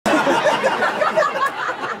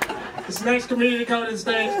This next comedian coming to the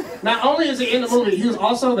stage, not only is he in the movie, he was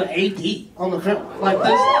also the AD on the film. Like,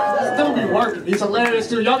 this dude be working. He's hilarious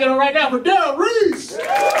too. Y'all get him right now for Darryl Reese! You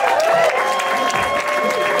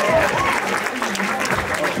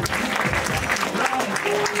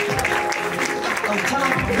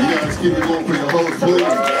guys keep it going for your host, please.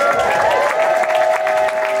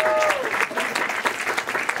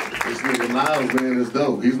 This nigga Niles, man, is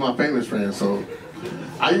dope. He's my famous friend, so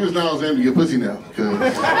I use Niles' name to get pussy now, because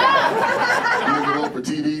nigga go for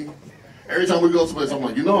TV. Every time we go someplace, I'm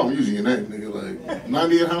like, you know I'm using your name, nigga. Like,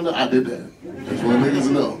 98 Honda, I did that. Just want niggas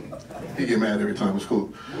to know. He get mad every time, it's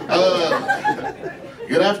cool.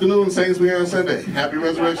 Good afternoon, Saints. We here on Sunday. Happy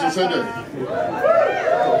Resurrection Sunday.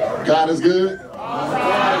 God is good.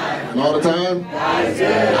 And all the time?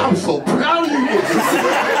 I'm so proud of you.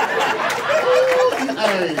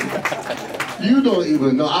 Hey, you don't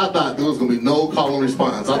even know. I thought there was going to be no call and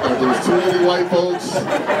response. I thought there was too many white folks.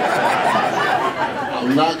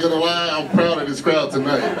 I'm not going to lie. I'm proud of this crowd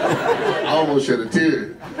tonight. I almost shed a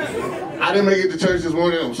tear. I didn't make it to church this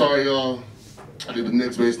morning. I'm sorry, y'all. I did the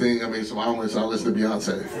next best thing. I made some omelets and I listened to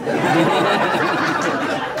Beyonce.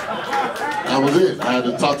 That was it. I had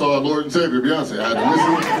to talk to our Lord and Savior, Beyonce. I had to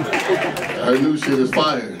listen. Her new shit is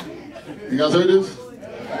fire. You guys heard this?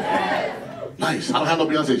 Nice. I don't have no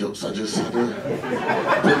Beyonce jokes. I just had to put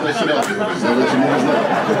that shit out there. Just to let you guys know.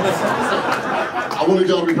 I wanted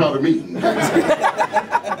y'all to be proud of me.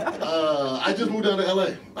 I just moved down to LA.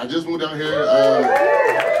 I just moved down here.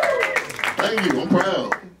 Thank you. I'm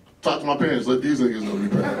proud. Talk to my parents. Let these niggas know to be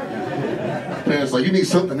proud. Parents like, you need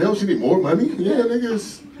something else? You need more money? Yeah,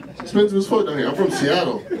 niggas. Expensive as fuck down here. I'm from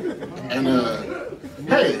Seattle. And,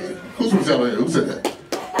 hey, who's from Seattle here? Who said that?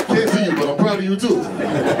 Can't see you, but I'm proud of you too.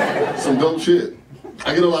 Some dope shit.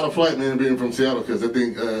 I get a lot of flight, man, being from Seattle, because I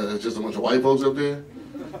think it's just a bunch of white folks up there.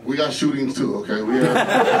 We got shootings too, okay? We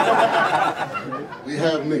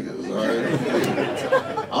have niggas, all right?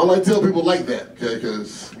 I don't like to tell people like that, okay?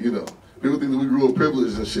 Because, you know, people think that we grew up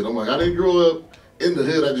privileged and shit. I'm like, I didn't grow up in the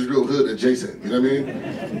hood, I just grew up hood adjacent, you know what I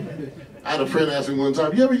mean? I had a friend ask me one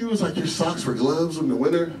time, you ever use like your socks for gloves in the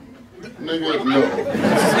winter? Nigga, no.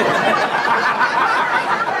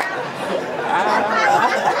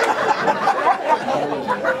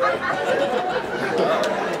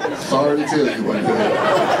 Sorry to tell you like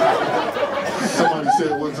that. Somebody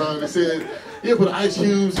said one time, they said, you ever put ice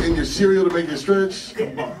cubes in your cereal to make it stretch?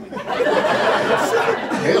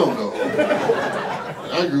 Hell no.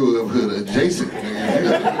 I grew up hood adjacent,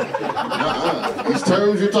 nigga. These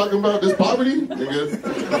terms you're talking about, this poverty, nigga,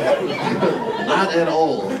 not at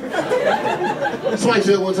all. Somebody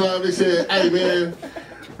said one time, they said, hey man,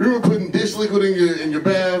 you were putting dish liquid in your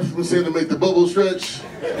bath and saying to make the bubble stretch?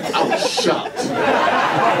 I was shocked.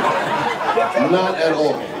 Not at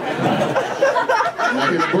all. I'm not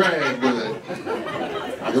here to brag, but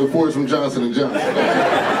I can afford some Johnson & Johnson.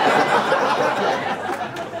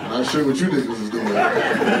 Not sure what you niggas is doing.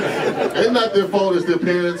 It's not their fault, it's their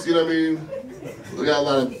parents, you know what I mean? We got a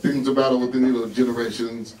lot of things about it within, you know,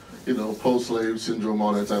 generations, you know, post-slave syndrome,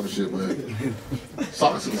 all that type of shit, but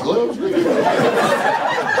socks and gloves, nigga.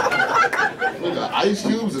 We got ice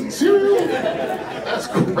cubes and cereal? That's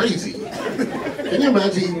crazy. Can you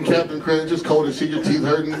imagine eating Captain Crunch, just cold as shit, your teeth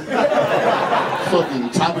hurting? Fucking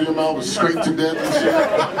top of your mouth was scraped to death and shit.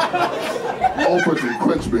 All for some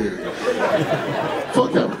Crunch Berry.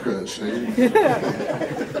 Fuck Captain Crunch, nigga.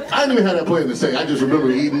 I didn't even have that plan to say. I just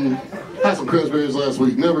remember eating, had some Crunch Berries last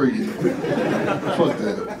week, never eaten. Fuck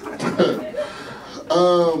that.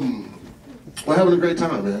 We're having a great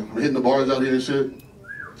time, man. We're hitting the bars out here and shit.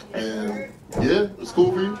 And yeah, it's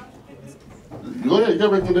cool for you. Go ahead, you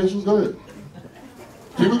got recommendations? Go ahead.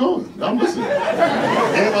 Keep it going. I'm listening.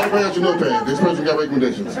 Everybody bring out your notepad. This person got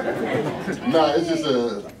recommendations. Nah, it's just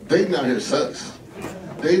dating out here sucks.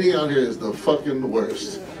 Dating out here is the fucking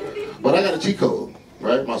worst. But I got a cheat code,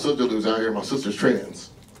 right? My sister lives out here. My sister's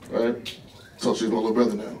trans, right? So she's my little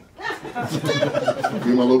brother now. Me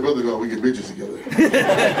and my little brother go, we get bitches together.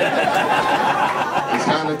 It's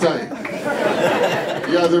kind of tight.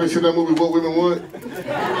 You guys ever seen that movie, What Women Want?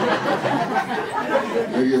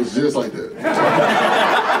 Nigga, it's just like that.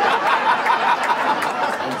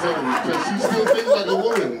 I'm telling you, because she still thinks like a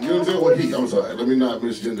woman. You know what I'm saying? Well, I'm sorry, let me not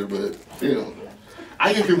misgender, but, you know.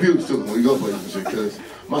 I get confused too when we go places and shit, because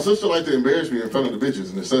my sister likes to embarrass me in front of the bitches,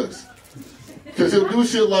 and it sucks. Because he'll do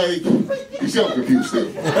shit like, you see I'm confused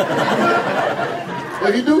still.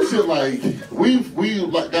 But he do shit like, we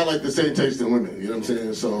got like the same taste in women, you know what I'm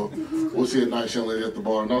saying? So we'll see a nice young lady at the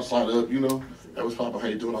bar, and I'll slide up, you know. Hey, what's poppin', how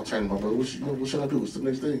you doing? I'll turn to my brother, what should I do? What's the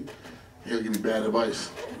next thing? He'll give me bad advice.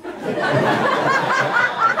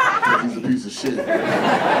 He's a piece of shit.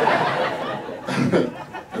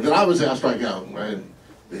 obviously I strike out, right?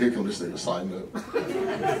 And here comes this nigga sliding up.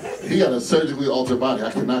 He got a surgically altered body.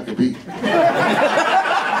 I cannot compete.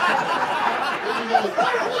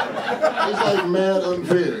 It's like mad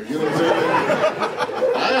unfair, you know what I'm saying?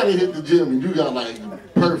 I gotta hit the gym and you got like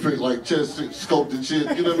perfect like chest sculpted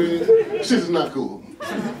shit, you know what I mean? Shit is not cool.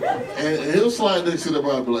 And he'll slide next to the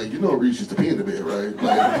bar and be like, you know Reese used to pee in the bed, right?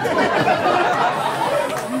 Like,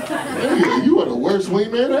 nigga, you are the worst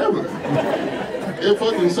wingman ever. It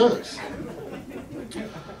fucking sucks.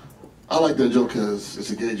 I like that joke because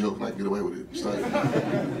it's a gay joke and I can get away with it. It's like,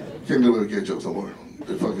 can't get away with gay jokes no more.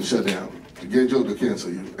 They fucking shut down. The gay joke, they'll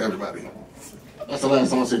cancel you, everybody. That's the last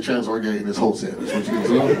time I said trans or gay in this whole set. That's what you need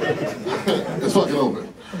to know. It's fucking over.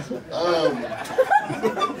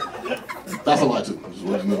 That's a lie too, just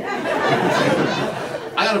what you know.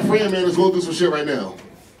 I got a friend, man, that's going through some shit right now.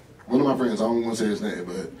 One of my friends, I don't want to say his name,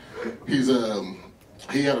 but he's,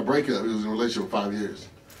 he had a breakup. He was in a relationship for 5 years.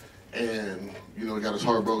 And, you know, he got his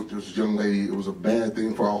heart broke. There was this young lady. It was a bad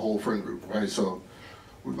thing for our whole friend group, right? So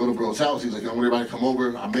we go to bro's house. He's like, I want everybody to come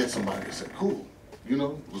over. I met somebody. I said, cool. You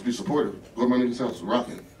know, let's be supportive. Go to my nigga's house. We're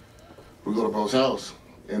rocking. We go to bro's house.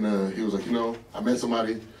 And he was like, you know, I met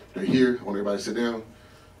somebody. They're here. I want everybody to sit down.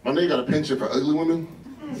 My nigga got a penchant for ugly women.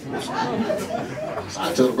 So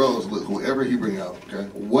I tell the bros, look, whoever he brings out, okay?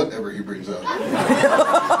 Whatever he brings out.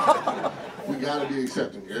 We gotta be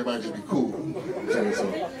accepting. Everybody just be cool. So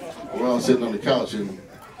we're all sitting on the couch and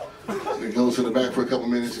he goes to the back for a couple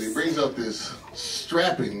minutes and he brings up this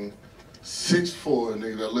strapping 6'4"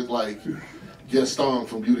 nigga that looked like Gaston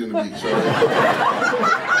from Beauty and the Beast, right?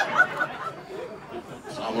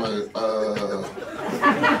 So I'm like,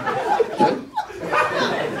 okay.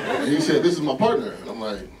 And he said, this is my partner. And I'm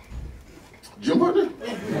like, gym partner?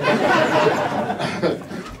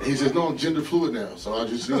 He says, no, I'm gender fluid now. So I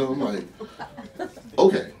just, you know, I'm like,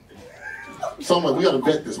 okay. So I'm like, we gotta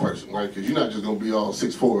vet this person, right? Because you're not just gonna be all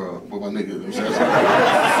 6'4" with my nigga. You know what I'm saying?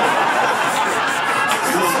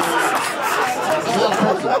 It's not a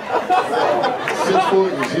person. 6'4"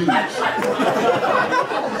 is huge.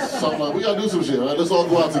 So I'm like, we gotta do some shit, right? Let's all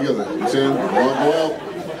go out together. You know what I'm saying? We'll all go out.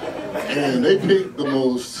 And they picked the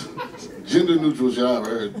most gender neutral shit I ever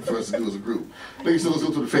heard for us to do as a group. Nigga said, let's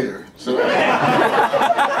go to the fair. So, cool.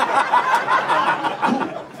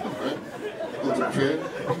 Right? Go to the fair.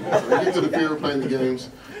 So we get to the fair, we're playing the games.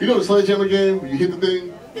 You know the sledgehammer game? Where you hit the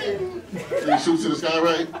thing, and you shoot to the sky,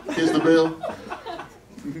 right? Hits the bell.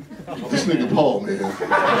 This nigga Paul, man.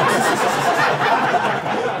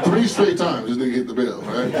 3 straight times this nigga hit the bell,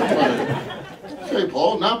 right? Hey,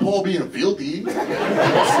 Paul, not Paul being filthy. I'm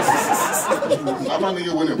not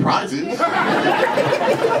nigga winning prizes. Okay,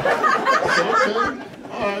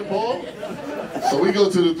 all right, Paul. So we go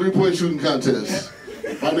to the 3-point shooting contest.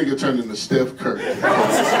 My nigga turned into Steph Curry.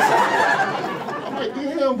 I'm like,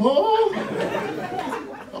 damn, Paul.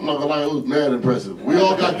 I'm not gonna lie, it was mad impressive. We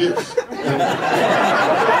all got gifts. So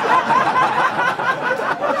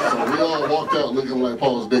we all walked out looking like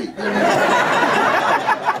Paul's date.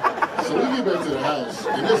 So we get back to the house,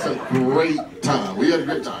 and it's a great time. We had a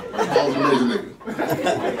great time. Right? Paul's an amazing nigga.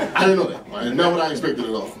 I didn't know that. Right? Not what I expected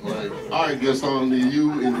at all. Like, all right, Gaston,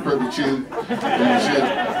 you and your perfect chin and shit.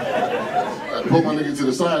 I pulled my nigga to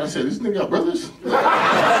the side. I said, this nigga got brothers?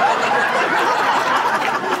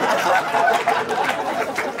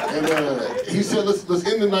 And he said, let's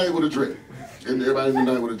end the night with a drink. And everybody end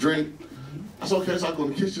the night with a drink. I said, okay, so I go in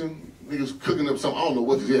the kitchen. Niggas cooking up something. I don't know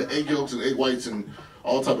what this is. Egg yolks and egg whites and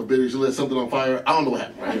all type of bitters. You let something on fire. I don't know what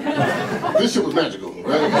happened, right? This shit was magical,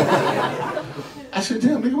 right? I said,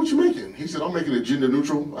 damn, nigga, what you making? He said, I'm making it gender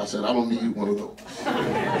neutral. I said, I don't need one of those.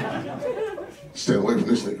 Stay away from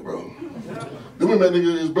this nigga, bro. Then we met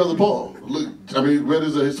nigga, his brother Paul. Look, I mean, read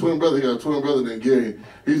his twin brother. He got a twin brother named Gary.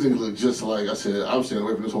 These niggas look just like, I said, I'm staying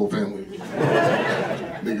away from this whole family.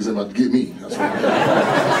 Niggas ain't about to get me. That's what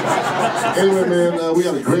I'm Anyway, man, we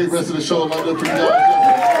got a great rest of the show lined up for you guys.